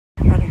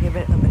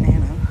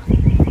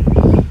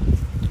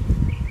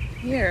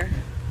here.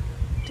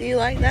 Do you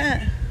like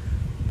that?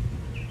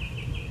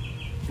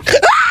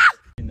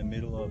 In the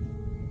middle of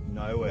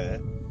nowhere.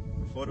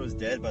 We thought it was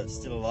dead, but it's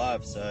still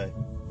alive, so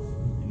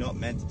you're not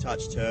meant to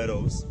touch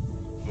turtles.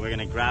 We're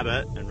gonna grab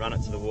it and run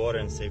it to the water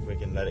and see if we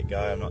can let it go.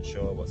 I'm not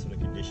sure what sort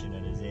of condition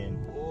it is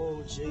in.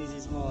 Oh, jeez,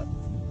 he's hot.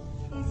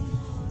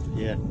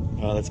 Yeah,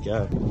 well, let's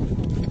go.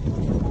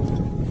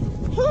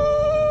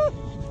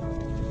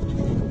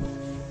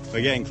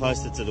 We're getting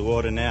closer to the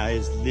water now.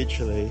 He's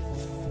literally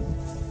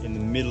in the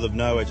middle of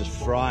nowhere, just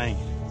frying.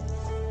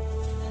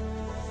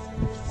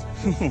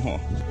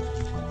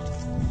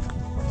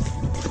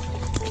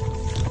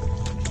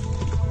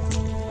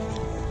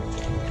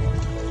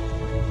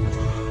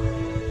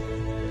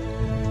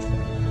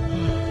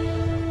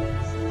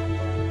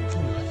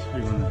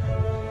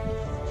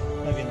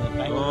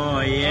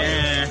 Oh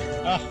yeah!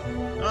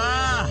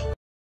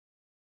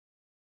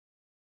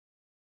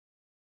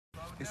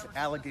 It's an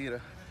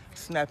alligator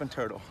snapping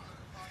turtle.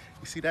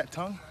 You see that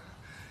tongue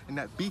and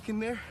that beak in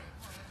there?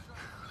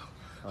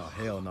 Oh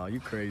hell no, you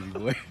crazy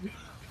boy.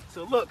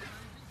 So look,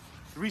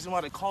 the reason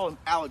why they call them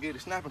alligator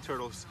snapping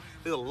turtles,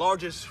 they're the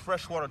largest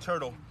freshwater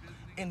turtle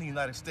in the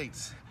United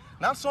States.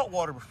 Not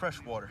saltwater, but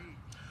freshwater.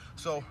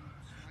 So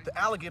the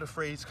alligator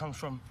phrase comes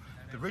from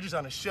the ridges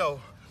on his shell,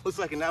 looks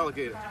like an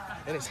alligator.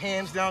 And his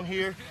hands down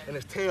here and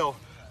his tail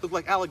look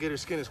like alligator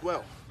skin as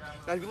well.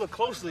 Now if you look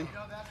closely,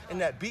 in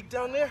that beak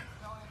down there,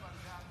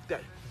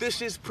 that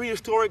vicious,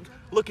 prehistoric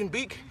looking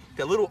beak,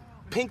 that little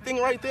pink thing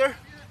right there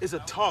is a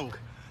tongue.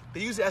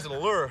 They use it as a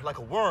lure, like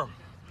a worm.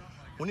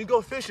 When you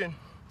go fishing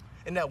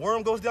and that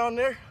worm goes down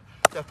there,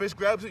 that fish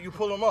grabs it, you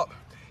pull him up.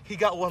 He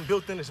got one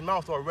built in his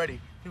mouth already.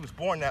 He was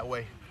born that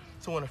way.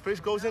 So when a fish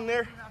goes in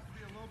there,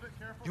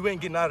 you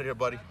ain't getting out of there,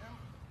 buddy.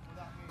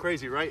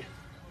 Crazy, right?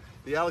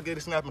 The alligator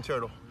snapping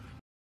turtle.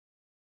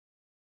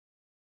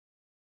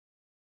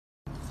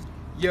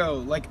 Yo,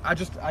 like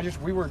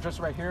we were just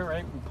right here,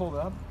 right? We pulled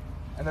up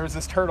and there was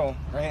this turtle,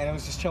 right? And it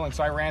was just chilling,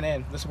 so I ran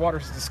in. This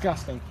water's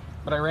disgusting,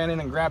 but I ran in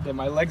and grabbed it.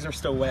 My legs are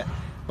still wet.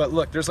 But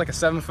look, there's like a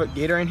 7-foot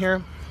gator in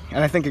here,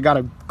 and I think it got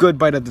a good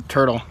bite of the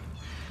turtle.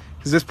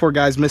 Because this poor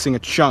guy's missing a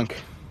chunk.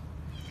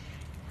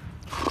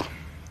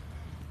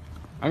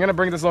 I'm gonna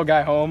bring this little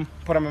guy home,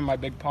 put him in my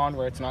big pond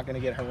where it's not gonna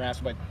get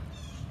harassed by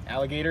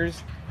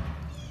alligators.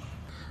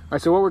 All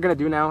right, so what we're gonna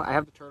do now, I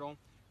have the turtle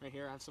right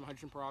here, I have some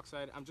hydrogen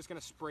peroxide. I'm just gonna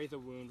spray the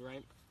wound,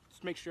 right?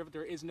 Just make sure that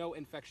there is no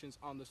infections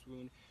on this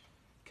wound,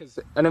 because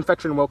an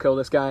infection will kill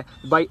this guy.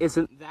 The bite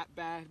isn't that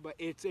bad, but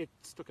it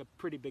took a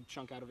pretty big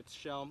chunk out of its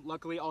shell.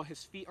 Luckily, all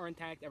his feet are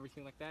intact,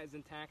 everything like that is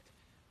intact.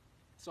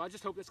 So I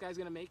just hope this guy's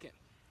gonna make it.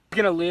 I'm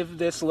gonna leave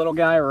this little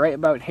guy right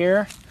about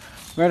here,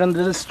 right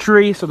under this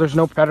tree, so there's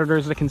no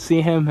predators that can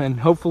see him, and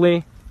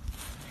hopefully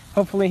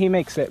he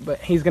makes it, but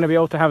he's gonna be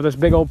able to have this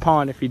big old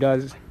pond if he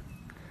does.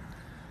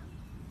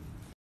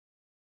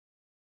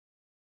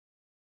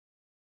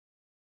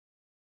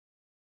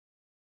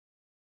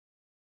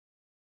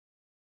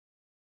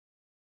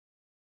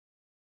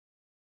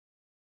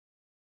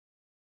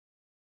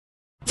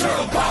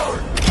 Turtle